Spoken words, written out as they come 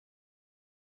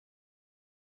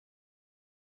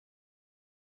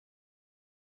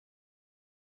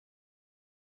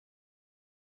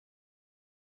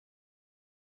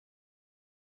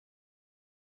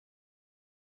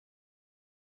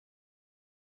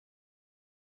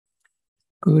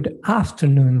Good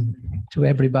afternoon to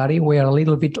everybody. We are a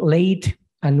little bit late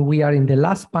and we are in the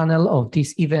last panel of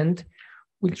this event.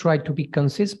 We'll try to be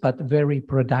concise but very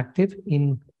productive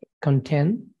in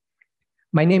content.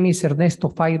 My name is Ernesto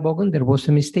Feilbogen. There was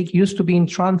a mistake. Used to be in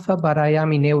Transfer, but I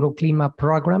am in Euroclima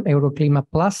program, Euroclima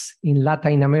Plus in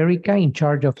Latin America, in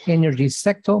charge of energy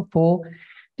sector for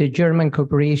the German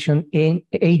Cooperation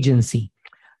Agency.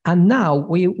 And now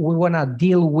we want to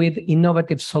deal with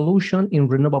innovative solution in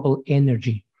renewable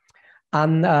energy.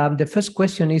 And the first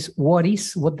question is, what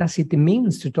does it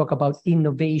mean to talk about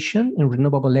innovation in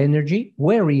renewable energy?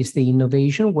 Where is the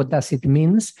innovation? What does it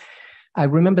mean? I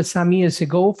remember some years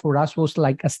ago, for us was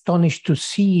like astonished to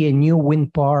see a new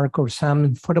wind park or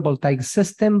some photovoltaic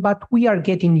system, but we are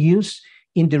getting used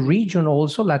in the region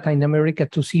also, Latin America,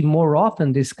 to see more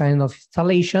often this kind of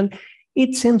installation.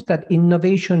 It seems that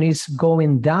innovation is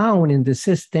going down in the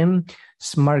system,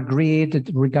 smart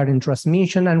grid regarding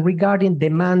transmission and regarding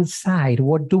demand side.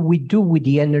 What do we do with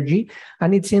the energy?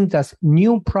 And it seems that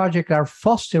new projects are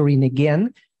fostering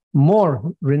again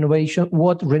more renovation,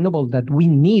 what renewable that we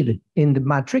need in the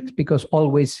matrix, because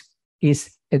always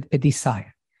is a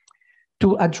desire.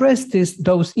 To address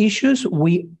those issues,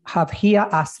 we have here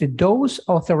Astrid,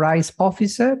 Authorized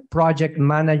Officer, Project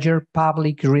Manager,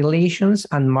 Public Relations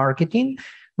and Marketing,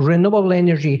 Renewable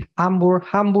Energy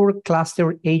Hamburg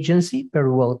Cluster Agency,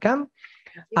 very welcome.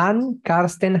 And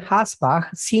Carsten Hasbach,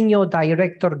 Senior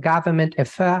Director, Government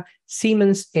Affairs,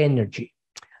 Siemens Energy.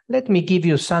 Let me give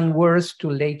you some words to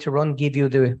later on give you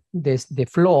the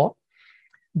floor.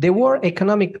 The World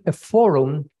Economic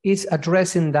Forum is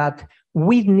addressing that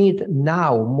we need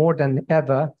now more than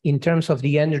ever in terms of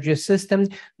the energy system,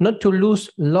 not to lose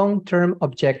long-term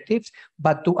objectives,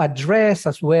 but to address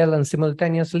as well and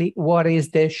simultaneously what is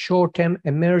the short-term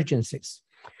emergencies.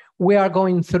 We are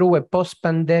going through a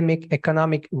post-pandemic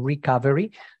economic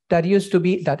recovery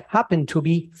that happened to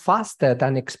be faster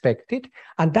than expected,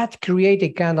 and that created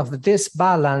a kind of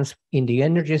disbalance in the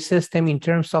energy system in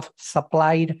terms of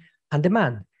supply and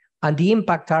demand, and the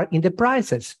impact are in the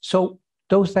prices. So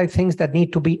those are things that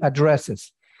need to be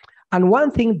addressed. And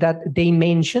one thing that they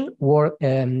mentioned,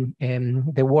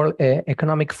 the World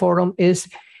Economic Forum, is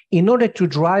in order to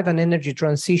drive an energy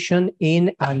transition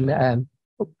in an,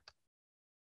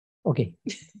 okay,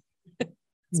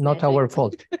 not our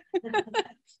fault.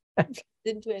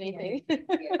 Didn't do anything.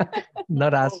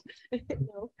 Not us.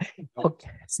 No.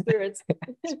 Okay. Spirits.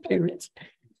 Spirits.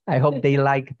 I hope they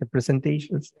like the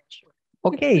presentations.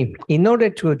 Okay, in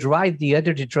order to drive the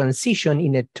energy transition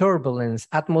in a turbulent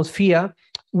atmosphere,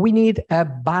 we need a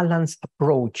balanced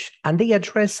approach. And they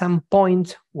address some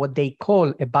points, what they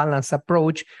call a balanced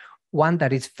approach. One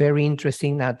that is very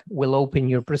interesting that will open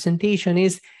your presentation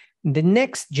is the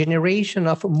next generation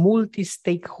of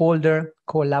multi-stakeholder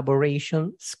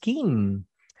collaboration scheme.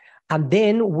 And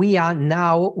then we are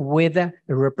now with a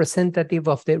representative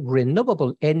of the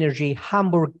Renewable Energy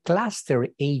Hamburg Cluster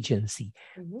Agency.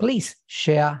 Mm-hmm. Please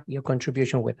share your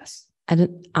contribution with us.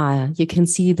 You can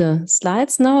see the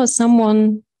slides now.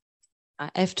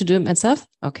 I have to do it myself?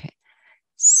 Okay.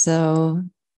 So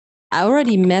I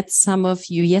already met some of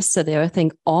you yesterday, I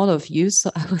think all of you,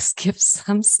 so I will skip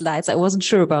some slides. I wasn't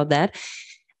sure about that.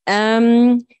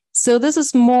 So this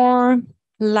is more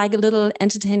like a little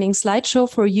entertaining slideshow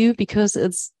for you because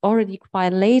it's already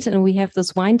quite late and we have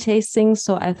this wine tasting.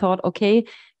 So I thought, okay,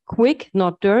 quick,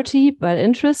 not dirty, but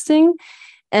interesting.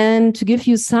 And to give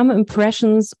you some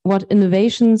impressions what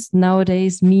innovations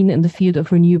nowadays mean in the field of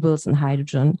renewables and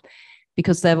hydrogen,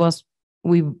 because that was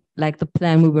like the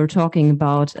plan we were talking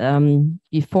about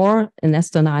before,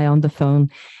 Ernesto and I on the phone.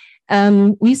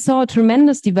 We saw a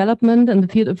tremendous development in the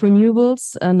field of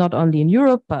renewables, not only in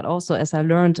Europe, but also, as I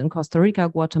learned, in Costa Rica,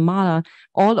 Guatemala,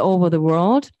 all over the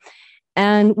world.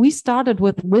 And we started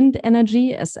with wind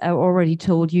energy, as I already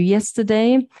told you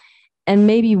yesterday. And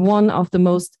maybe one of the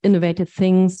most innovative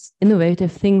things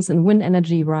in wind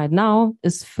energy right now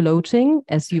is floating,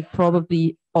 as you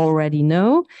probably already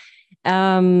know.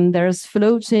 There's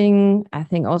floating, I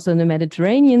think, also in the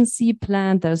Mediterranean Sea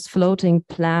plant. There's floating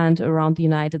plant around the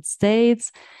United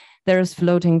States. There's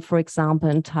floating, for example,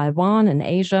 in Taiwan and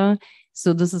Asia.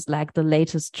 So this is like the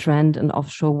latest trend in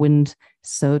offshore wind,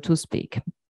 so to speak.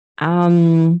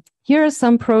 Here are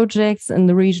some projects in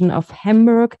the region of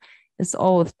Hamburg. It's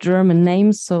all with German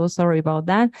names, so sorry about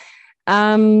that.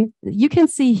 You can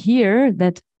see here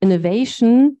that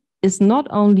innovation is not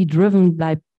only driven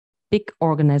by big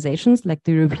organizations like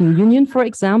the European Union, for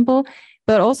example,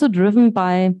 but also driven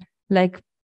by like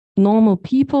normal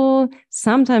people,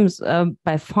 sometimes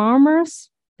by farmers,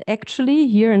 actually,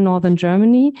 here in northern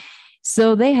Germany.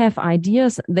 So they have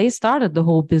ideas. They started the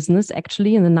whole business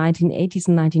actually in the 1980s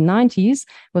and 1990s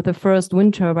with the first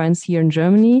wind turbines here in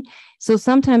Germany. So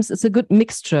sometimes it's a good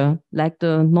mixture, like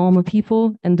the normal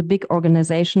people and the big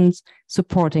organizations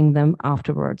supporting them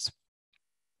afterwards.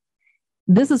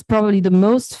 This is probably the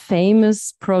most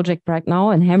famous project right now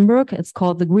in Hamburg. It's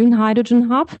called the Green Hydrogen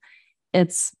Hub.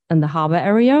 It's in the harbor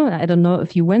area. I don't know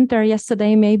if you went there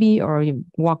yesterday maybe, or you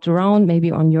walked around maybe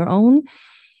on your own.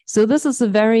 So this is a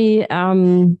very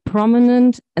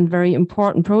prominent and very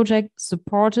important project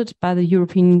supported by the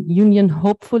European Union,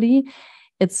 hopefully.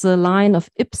 It's a line of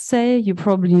IPCEI. You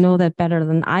probably know that better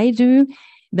than I do.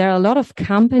 There are a lot of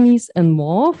companies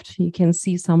involved. You can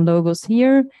see some logos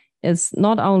here. It's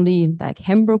not only like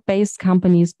Hamburg-based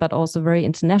companies, but also very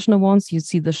international ones. You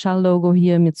see the Shell logo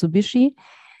here, Mitsubishi.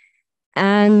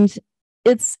 And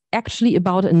it's actually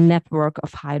about a network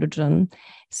of hydrogen.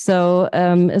 So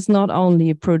it's not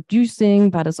only producing,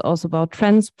 but it's also about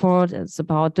transport. It's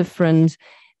about different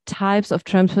types of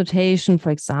transportation,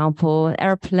 for example,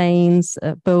 airplanes,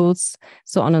 boats,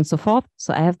 so on and so forth.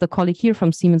 So I have the colleague here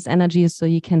from Siemens Energy, so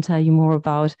he can tell you more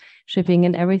about shipping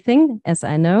and everything, as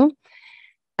I know.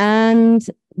 And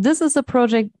this is a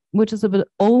project which is a bit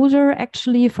older,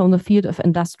 actually, from the field of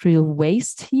industrial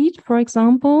waste heat, for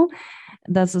example.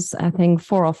 This is, I think,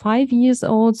 4 or 5 years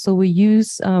old. So we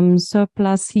use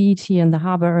surplus heat here in the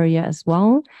harbor area as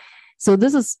well. So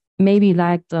this is maybe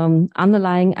like the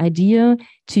underlying idea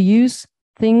to use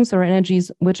things or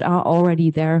energies which are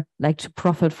already there, like to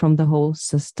profit from the whole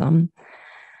system.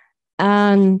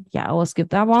 And yeah, I will skip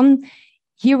that one.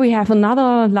 Here we have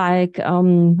another line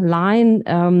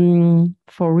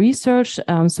for research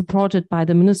supported by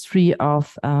the Ministry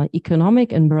of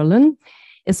Economic in Berlin.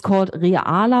 It's called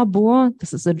Reallabor.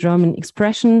 This is a German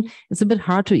expression. It's a bit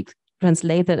hard to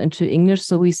translate that into English.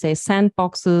 So we say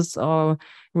sandboxes or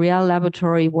real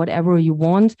laboratory, whatever you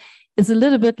want. It's a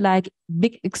little bit like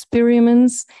big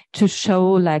experiments to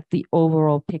show like the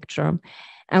overall picture.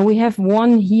 And we have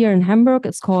one here in Hamburg.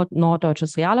 It's called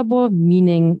Norddeutsches Reallabor,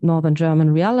 meaning Northern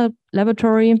German Real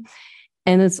Laboratory.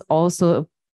 And it's also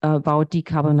about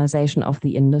decarbonization of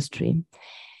the industry.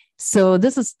 So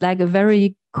this is like a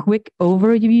very quick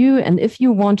overview. And if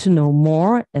you want to know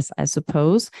more, as I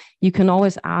suppose, you can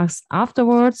always ask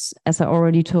afterwards. As I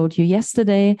already told you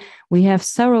yesterday, we have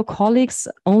several colleagues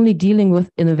only dealing with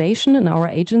innovation in our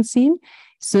agency.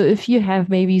 So if you have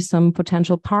maybe some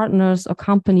potential partners or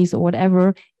companies or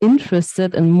whatever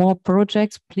interested in more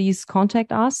projects, please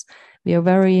contact us. We are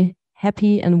very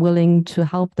happy and willing to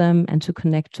help them and to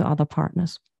connect to other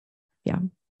partners. Yeah,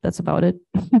 that's about it.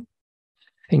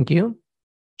 Thank you.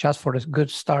 Just for a good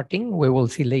starting, we will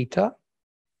see later.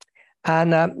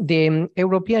 And the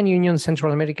European Union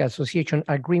Central America Association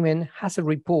Agreement has a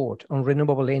report on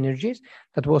renewable energies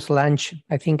that was launched,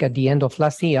 I think, at the end of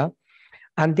last year.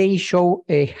 And they show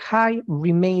a high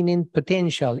remaining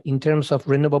potential in terms of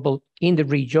renewable in the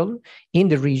region,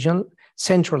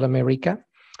 Central America.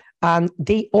 And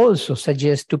they also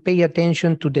suggest to pay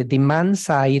attention to the demand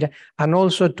side and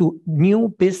also to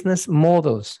new business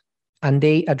models. And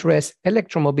they address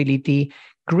electromobility,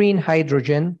 green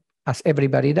hydrogen, as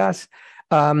everybody does,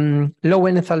 low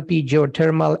enthalpy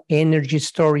geothermal energy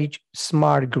storage,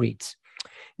 smart grids.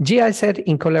 GIZ,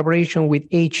 in collaboration with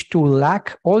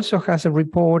H2LAC, also has a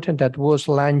report that was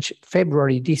launched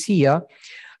February this year.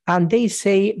 And they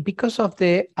say because of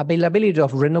the availability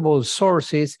of renewable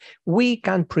sources, we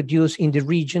can produce in the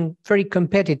region very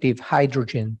competitive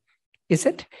hydrogen. Is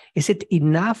it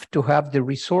enough to have the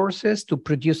resources to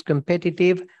produce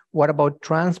competitive? What about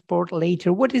transport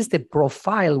later? What is the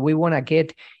profile we want to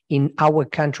get in our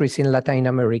countries in Latin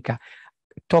America?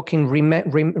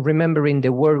 Remembering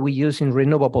the word we use in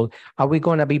renewable, are we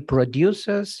going to be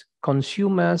producers,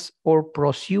 consumers, or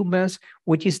prosumers?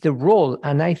 Which is the role?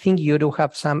 And I think you do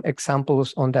have some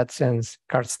examples on that sense,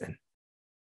 Carsten.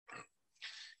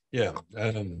 Yeah,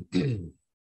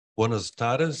 buenos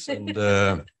tardes. And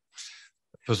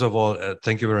first of all,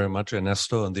 thank you very much,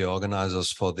 Ernesto, and the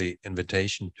organizers for the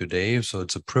invitation today. So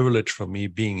it's a privilege for me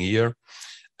being here.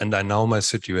 And I know my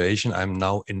situation. I'm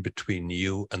now in between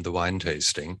you and the wine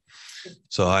tasting.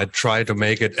 So I try to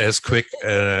make it as quick,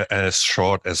 as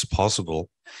short as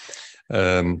possible.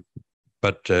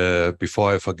 But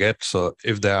before I forget, so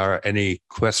if there are any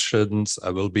questions,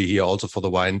 I will be here also for the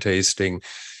wine tasting.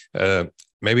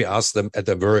 Maybe ask them at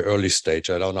a very early stage.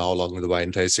 I don't know how long the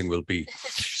wine tasting will be.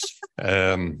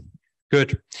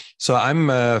 Good. So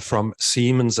I'm from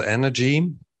Siemens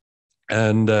Energy.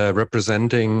 And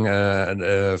representing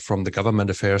from the government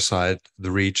affairs side, the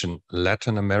region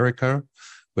Latin America,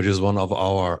 which is one of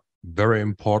our very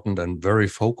important and very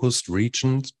focused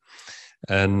regions.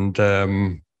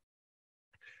 And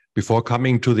before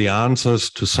coming to the answers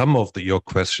to some of your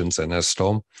questions,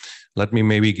 Ernesto, let me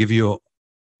maybe give you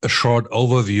a short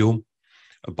overview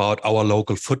about our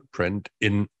local footprint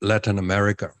in Latin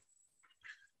America.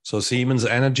 So Siemens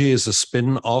Energy is a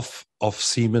spin-off of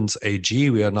Siemens AG.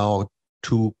 We are now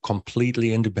two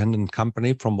completely independent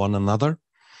companies from one another.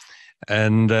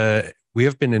 And we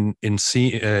have been in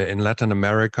Latin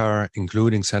America,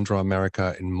 including Central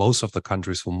America, in most of the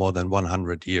countries for more than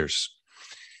 100 years.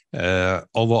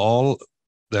 Overall,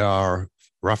 there are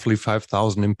roughly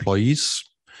 5,000 employees,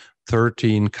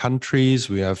 13 countries.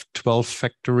 We have 12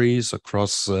 factories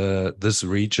across this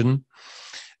region.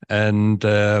 And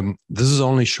this is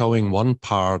only showing one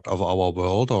part of our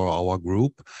world or our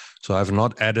group. So I've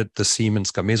not added the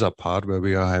Siemens Gamesa part where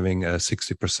we are having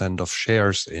 60% of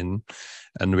shares in.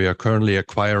 And we are currently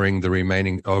acquiring the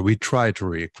remaining, or we try to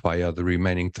reacquire the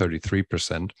remaining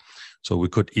 33%. So we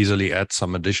could easily add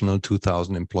some additional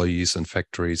 2,000 employees and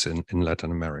factories in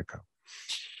Latin America.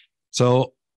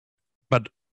 So, but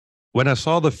when I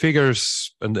saw the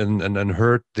figures and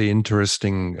heard the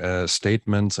interesting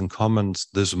statements and comments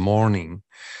this morning,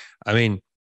 I mean,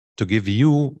 to give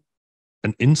you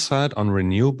an insight on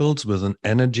renewables with an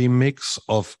energy mix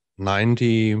of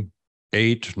 98,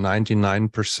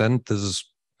 99%, this is,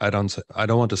 I don't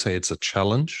want to say it's a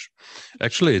challenge.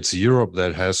 Actually, it's Europe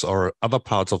that has, or other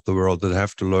parts of the world that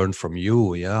have to learn from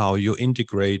you, yeah, how you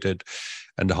integrate it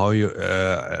and how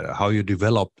you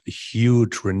develop a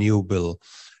huge renewable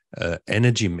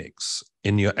energy mix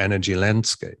in your energy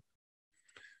landscape.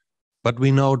 But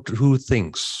we know two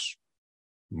things.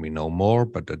 We know more,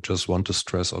 but I just want to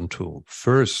stress on two.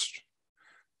 First,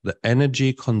 the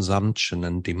energy consumption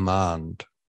and demand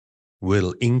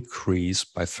will increase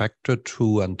by factor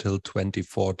 2 until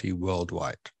 2040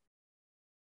 worldwide.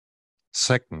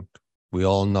 Second, we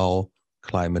all know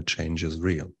climate change is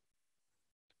real.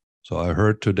 So I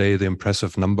heard today the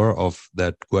impressive number of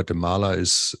that Guatemala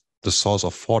is the source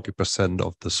of 40%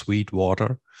 of the sweet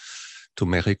water to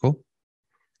Mexico.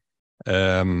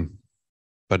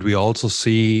 But we also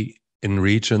see in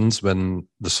regions when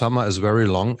the summer is very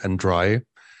long and dry,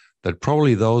 that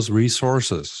probably those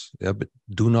resources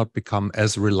do not become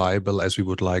as reliable as we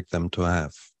would like them to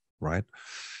have, right?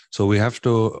 So we have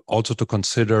to also to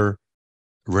consider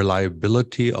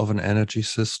reliability of an energy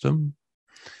system.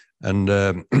 And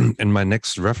in my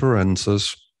next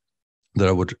references that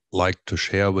I would like to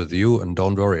share with you, and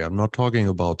don't worry, I'm not talking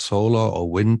about solar or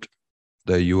wind,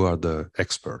 there you are the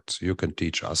experts. You can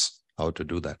teach us how to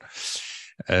do that.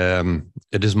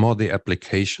 It is more the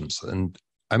applications. And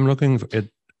I'm looking at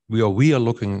we are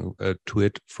looking to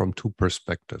it from two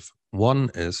perspectives.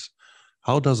 One is,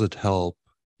 how does it help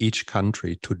each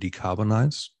country to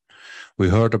decarbonize? We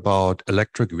heard about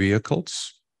electric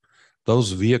vehicles.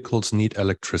 Those vehicles need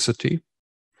electricity.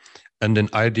 And in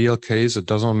ideal case, it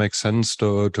doesn't make sense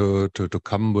to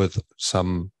come with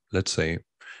some, let's say,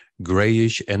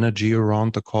 grayish energy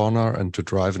around the corner and to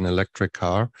drive an electric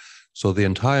car. So the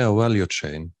entire value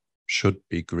chain should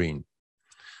be green.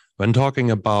 When talking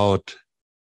about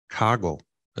cargo,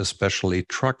 especially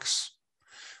trucks,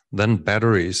 then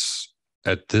batteries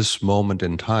at this moment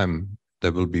in time,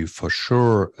 there will be for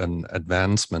sure an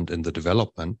advancement in the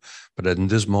development, but in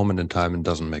this moment in time, it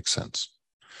doesn't make sense.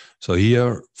 So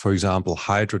here, for example,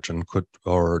 hydrogen could,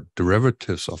 or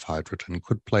derivatives of hydrogen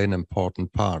could play an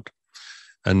important part.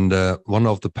 And one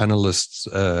of the panelists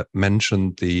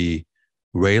mentioned the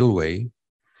railway,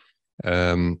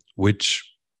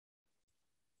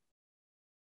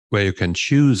 where you can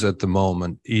choose at the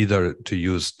moment either to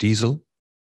use diesel,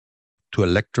 to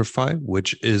electrify,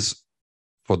 which is,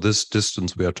 for this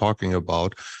distance we are talking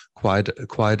about,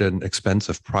 quite an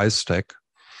expensive price tag.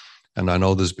 And I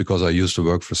know this because I used to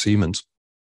work for Siemens.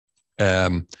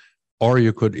 Or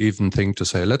you could even think to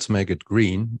say, let's make it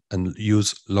green and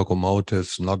use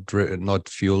locomotives not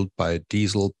fueled by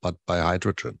diesel, but by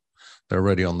hydrogen. They're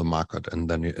already on the market, and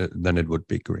then it would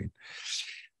be green.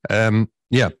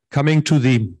 Yeah, coming to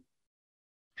the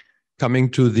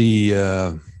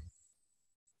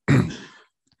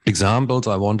examples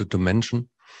I wanted to mention.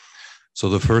 So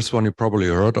the first one you probably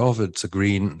heard of, it's a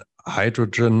green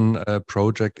hydrogen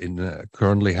project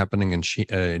currently happening in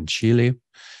Chile.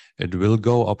 It will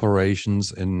go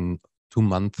operations in 2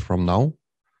 months from now,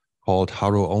 called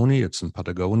Haruoni. It's in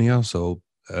Patagonia. So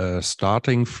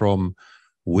starting from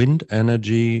wind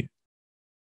energy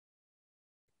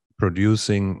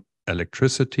producing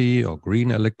electricity or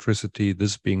green electricity,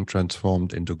 this being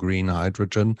transformed into green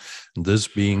hydrogen, and this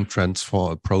being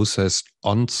processed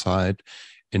on site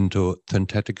into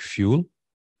synthetic fuel.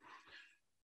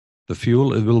 The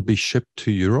fuel, it will be shipped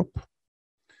to Europe,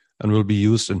 and will be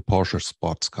used in Porsche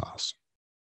sports cars.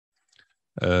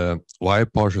 Why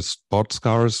Porsche sports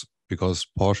cars? Because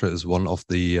Porsche is one of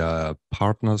the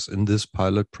partners in this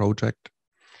pilot project.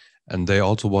 And they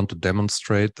also want to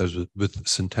demonstrate that with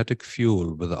synthetic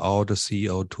fuel, without a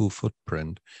CO2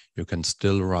 footprint, you can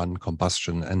still run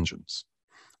combustion engines,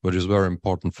 which is very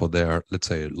important for their, let's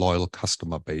say, loyal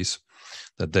customer base,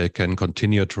 that they can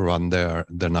continue to run their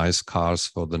nice cars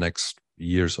for the next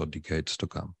years or decades to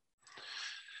come.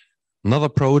 Another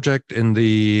project in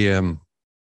the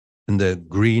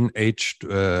green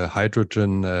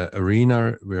hydrogen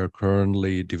arena, we are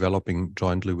currently developing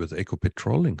jointly with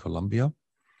Ecopetrol in Colombia,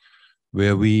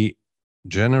 where we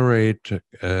generate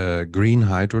green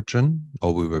hydrogen,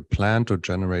 or we will plan to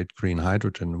generate green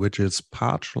hydrogen, which is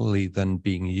partially then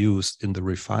being used in the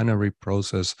refinery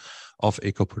process of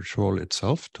Ecopetrol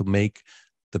itself to make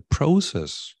the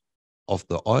process of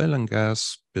the oil and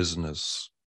gas business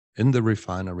in the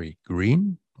refinery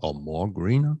green or more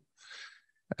greener.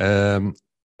 And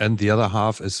the other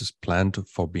half is planned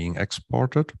for being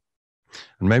exported.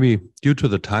 And maybe due to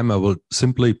the time, I will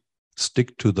simply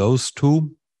stick to those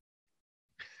two.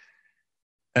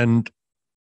 And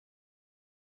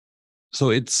so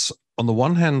it's, on the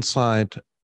one hand side,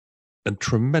 a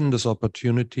tremendous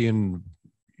opportunity, and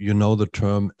you know the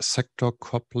term sector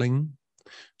coupling.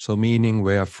 So meaning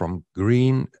where from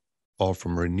green or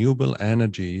from renewable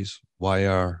energies,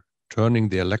 via turning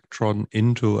the electron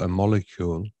into a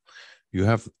molecule, you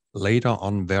have later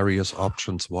on various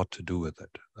options what to do with it.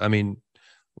 I mean,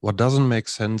 what doesn't make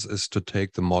sense is to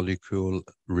take the molecule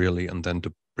really and then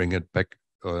to bring it back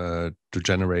to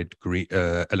generate green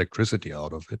electricity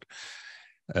out of it,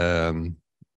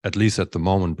 at least at the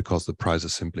moment, because the price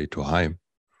is simply too high.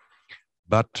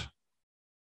 But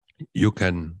you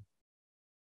can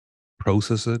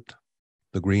process it,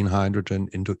 the green hydrogen,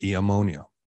 into e-ammonia.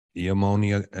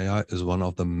 E-ammonia is one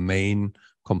of the main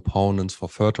components for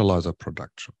fertilizer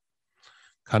production.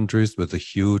 Countries with a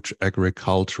huge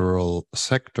agricultural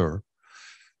sector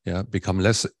become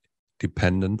less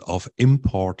dependent of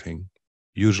importing,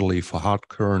 usually for hard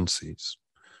currencies,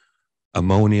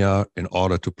 ammonia in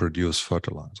order to produce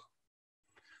fertilizer.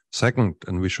 Second,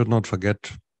 and we should not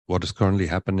forget what is currently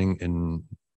happening in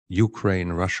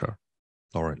Ukraine, Russia,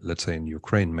 or let's say in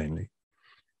Ukraine mainly,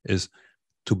 is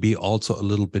to be also a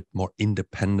little bit more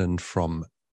independent from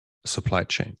supply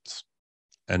chains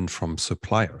and from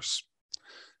suppliers.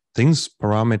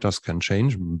 Parameters can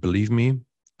change, believe me.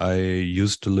 I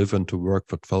used to live and to work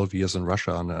for 12 years in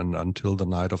Russia, and until the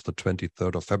night of the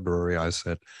 23rd of February, I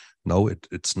said, no,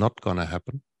 it's not going to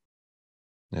happen.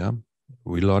 Yeah,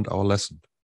 we learned our lesson.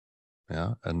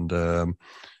 Yeah, and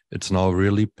it's now a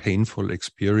really painful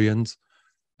experience.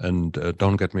 And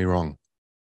don't get me wrong,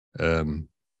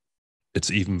 it's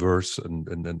even worse.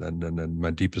 And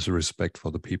my deepest respect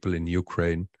for the people in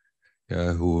Ukraine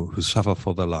who suffer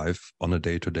for their life on a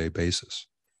day-to-day basis.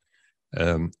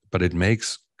 But it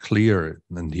makes clear,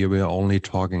 and here we are only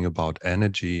talking about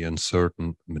energy and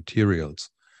certain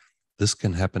materials, this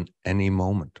can happen any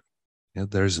moment. Yeah,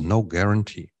 there is no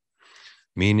guarantee.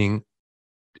 Meaning,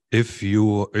 if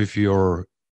your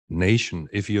nation,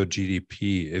 if your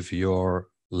GDP, if your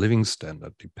living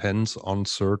standard depends on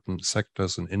certain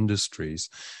sectors and industries,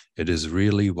 it is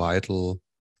really vital,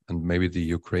 and maybe the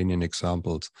Ukrainian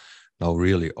examples now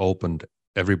really opened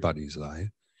everybody's eye,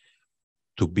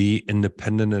 to be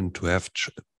independent and to have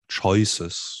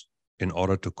choices in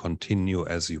order to continue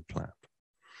as you planned.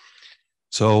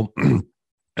 So,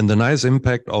 and the nice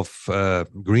impact of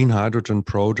green hydrogen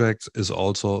projects is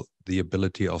also the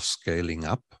ability of scaling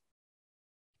up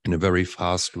in a very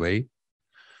fast way.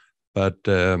 But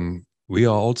we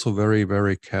are also very,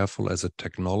 very careful as a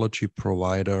technology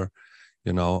provider,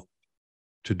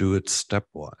 to do it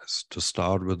stepwise, to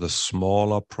start with a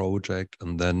smaller project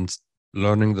and then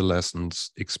learning the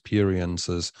lessons,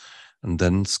 experiences, and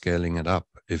then scaling it up.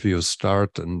 If you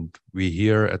start, and we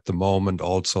hear at the moment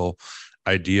also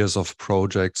ideas of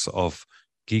projects of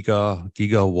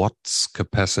gigawatts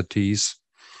capacities.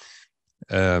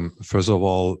 First of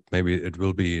all, maybe it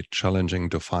will be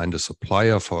challenging to find a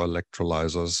supplier for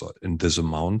electrolyzers in this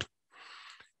amount.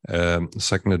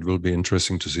 Second, it will be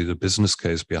interesting to see the business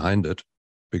case behind it,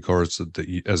 because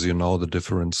as you know, the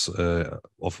difference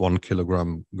of 1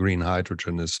 kilogram green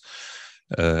hydrogen is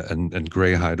and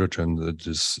gray hydrogen, that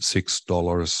is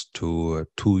 $6 to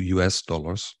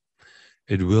 $2.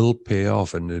 It will pay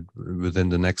off, and within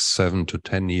the next 7 to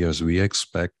 10 years, we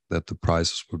expect that the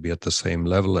prices will be at the same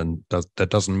level. And that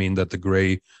doesn't mean that the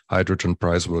gray hydrogen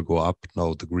price will go up.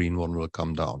 No, the green one will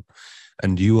come down.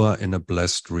 And you are in a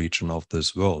blessed region of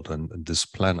this world and this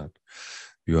planet.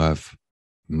 You have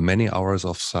many hours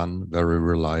of sun, very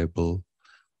reliable,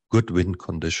 good wind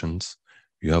conditions.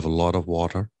 You have a lot of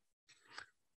water,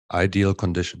 ideal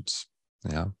conditions.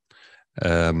 Yeah.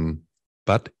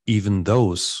 But even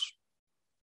those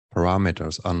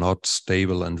parameters are not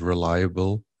stable and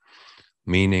reliable,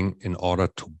 meaning in order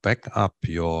to back up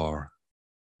your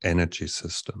energy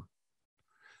system,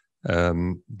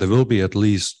 there will be, at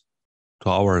least to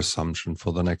our assumption,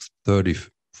 for the next 30,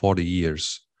 40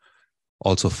 years,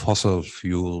 also fossil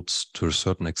fuels to a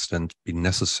certain extent be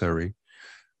necessary.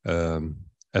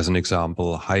 As an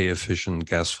example, high efficient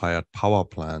gas-fired power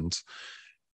plants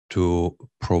to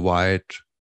provide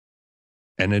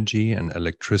energy and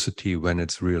electricity when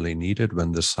it's really needed,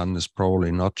 when the sun is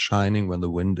probably not shining, when the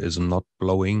wind is not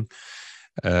blowing,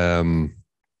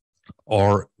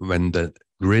 or when the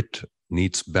grid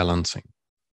needs balancing,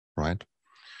 right?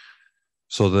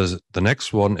 So the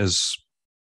next one is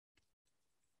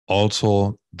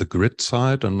also the grid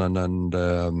side, and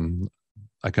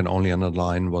I can only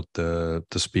underline what the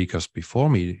speakers before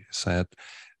me said.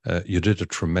 You did a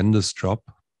tremendous job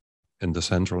in the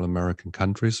Central American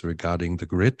countries regarding the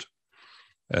grid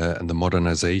and the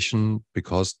modernization,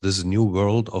 because this new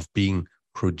world of being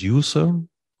producer,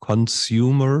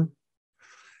 consumer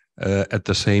at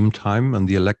the same time, and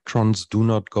the electrons do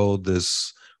not go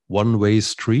this one-way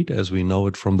street as we know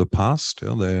it from the past.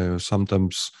 They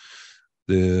sometimes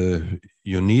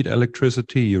you need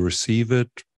electricity, you receive it,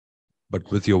 but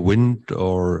with your wind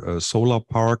or a solar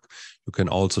park, you can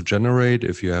also generate.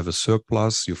 If you have a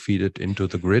surplus, you feed it into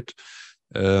the grid.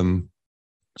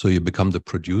 So you become the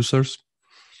producers.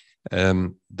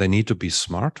 They need to be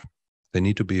smart. They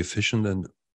need to be efficient. And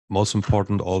most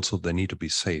important also, they need to be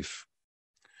safe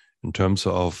in terms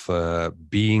of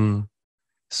being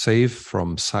safe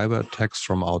from cyber attacks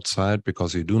from outside,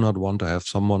 because you do not want to have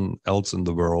someone else in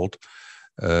the world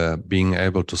being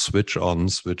able to switch on,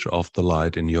 switch off the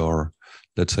light in your,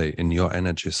 let's say, in your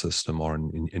energy system or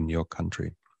in your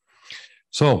country.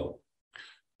 So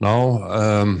now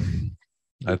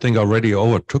I think I already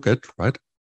overtook it, right?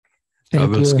 I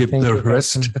will skip the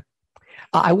rest.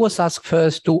 I was asked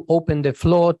first to open the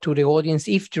floor to the audience.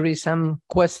 If there is some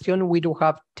question, we do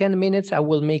have 10 minutes. I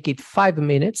will make it 5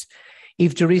 minutes.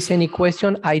 If there is any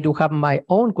question, I do have my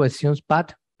own questions,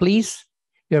 but please,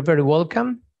 you're very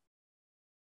welcome.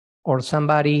 Or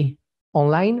somebody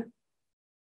online.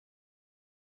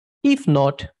 If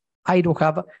not, I do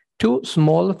have 2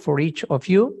 small for each of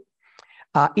you.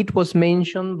 It was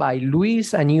mentioned by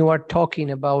Luis, and you are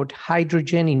talking about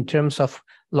hydrogen in terms of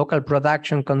local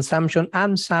production, consumption,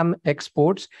 and some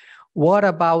exports. What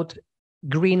about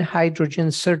green hydrogen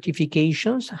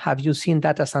certifications? Have you seen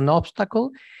that as an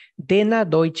obstacle? DENA,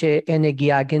 Deutsche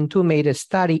Energieagentur, made a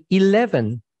study.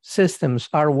 11 systems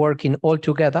are working all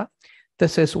together.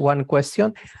 This is one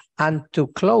question. And to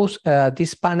close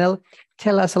this panel,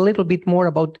 tell us a little bit more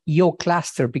about your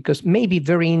cluster, because maybe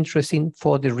very interesting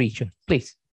for the region.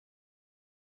 Please.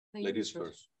 Ladies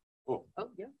first. Oh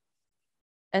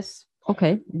yeah.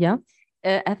 Okay, yeah.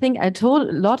 I think I told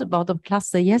a lot about the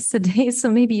cluster yesterday, so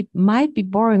maybe it might be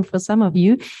boring for some of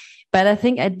you, but I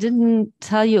think I didn't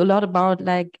tell you a lot about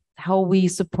like how we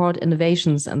support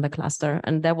innovations in the cluster.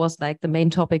 And that was like the main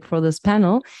topic for this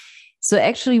panel. So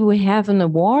actually we have an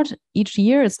award each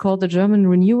year. It's called the German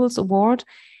Renewables Award.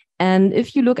 And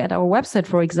if you look at our website,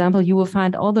 for example, you will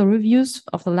find all the reviews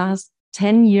of the last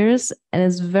 10 years. And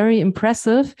it's very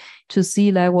impressive to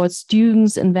see like what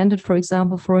students invented, for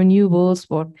example, for renewables,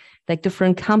 what like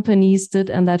different companies did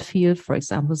in that field. For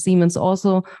example, Siemens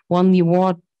also won the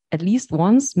award at least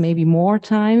once, maybe more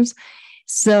times.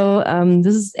 So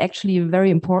this is actually a very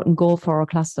important goal for our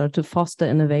cluster, to foster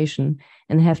innovation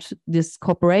and have this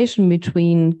cooperation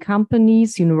between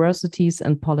companies, universities,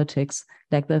 and politics,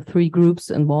 like the 3 groups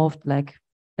involved, like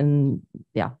in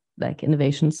like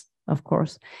innovations, of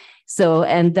course. So,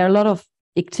 and there are a lot of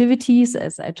activities,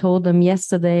 as I told them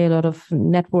yesterday, a lot of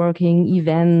networking,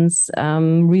 events,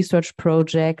 research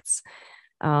projects,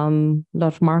 a lot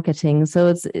of marketing.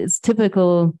 So it's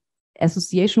typical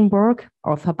association work,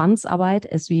 or Verbandsarbeit,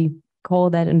 as we call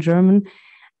that in German.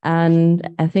 And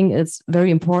I think it's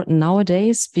very important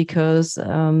nowadays because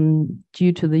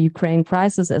due to the Ukraine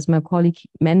crisis, as my colleague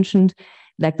mentioned,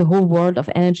 like the whole world of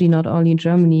energy, not only in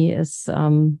Germany, is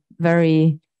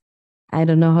very, I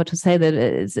don't know how to say that,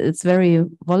 it's very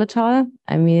volatile.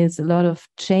 I mean, it's a lot of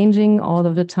changing all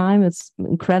of the time. It's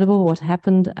incredible what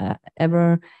happened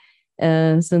ever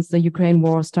since the Ukraine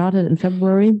war started in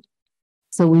February.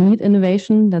 So we need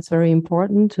innovation. That's very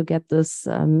important to get this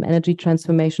energy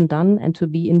transformation done and to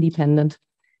be independent,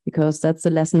 because that's the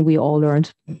lesson we all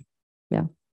learned. Yeah.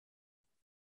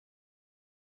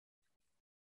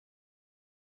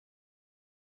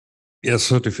 Yes,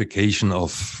 certification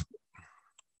of,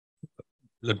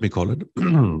 let me call it,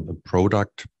 a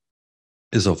product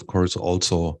is of course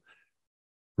also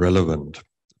relevant.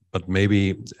 But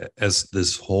maybe as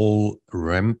this whole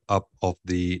ramp up of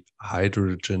the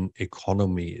hydrogen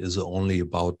economy is only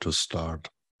about to start,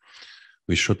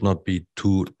 we should not be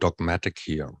too dogmatic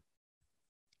here.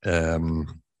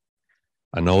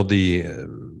 I know the,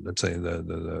 let's say,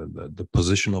 the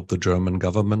position of the German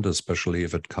government, especially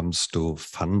if it comes to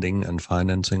funding and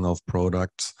financing of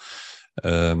products.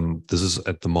 This is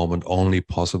at the moment only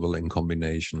possible in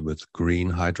combination with green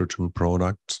hydrogen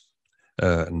products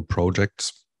and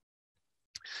projects.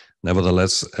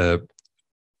 Nevertheless,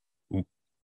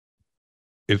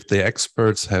 if the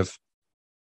experts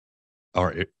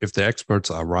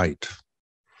are right,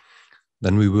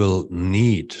 then we will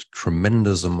need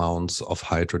tremendous amounts of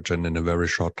hydrogen in a very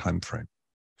short time frame.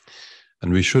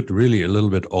 And we should really a little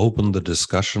bit open the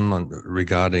discussion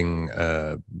regarding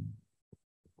the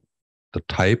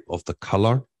type of the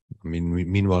color. I mean,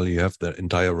 meanwhile, you have the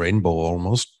entire rainbow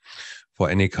almost for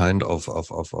any kind of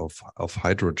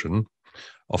hydrogen.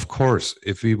 Of course,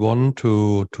 if we want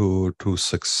to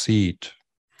succeed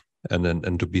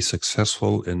and to be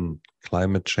successful in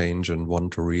climate change and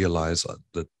want to realize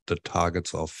the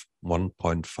targets of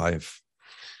 1.5,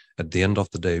 at the end of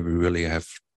the day, we really have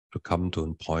to come to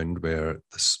a point where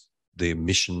the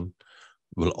emission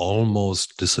will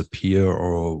almost disappear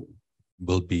or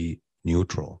will be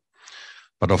neutral.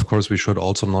 But of course, we should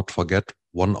also not forget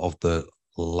one of the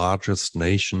largest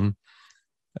nation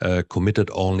committed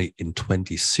only in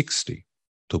 2060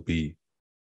 to be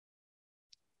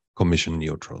emission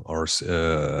neutral or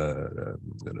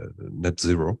net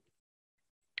zero.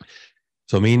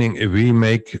 So meaning if we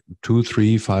make 2,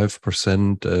 3,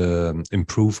 5%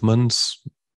 improvements,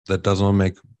 that does not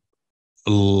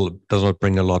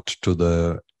bring a lot to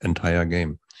the entire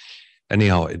game.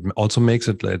 Anyhow, it also makes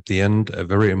it at the end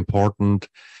very important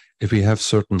if we have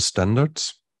certain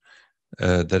standards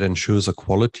that ensures a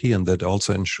quality, and that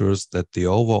also ensures that the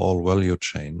overall value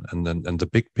chain and the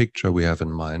big picture we have in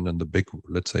mind and the big,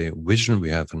 let's say, vision we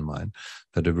have in mind,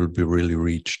 that it will be really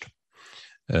reached.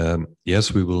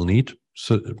 Yes, we will need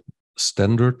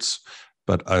standards,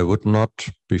 but I would not,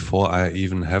 before I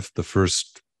even have the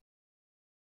first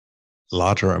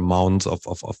larger amounts of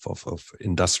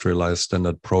industrialized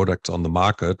standard products on the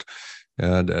market,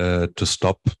 to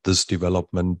stop this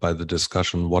development by the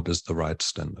discussion, what is the right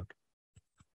standard?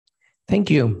 Thank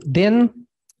you. Then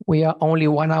we are only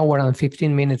 1 hour and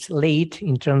 15 minutes late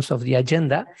in terms of the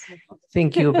agenda.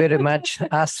 Thank you very much,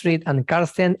 Astrid and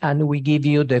Carsten, and we give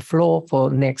you the floor for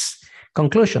next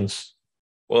conclusions.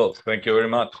 Well, thank you very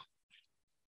much.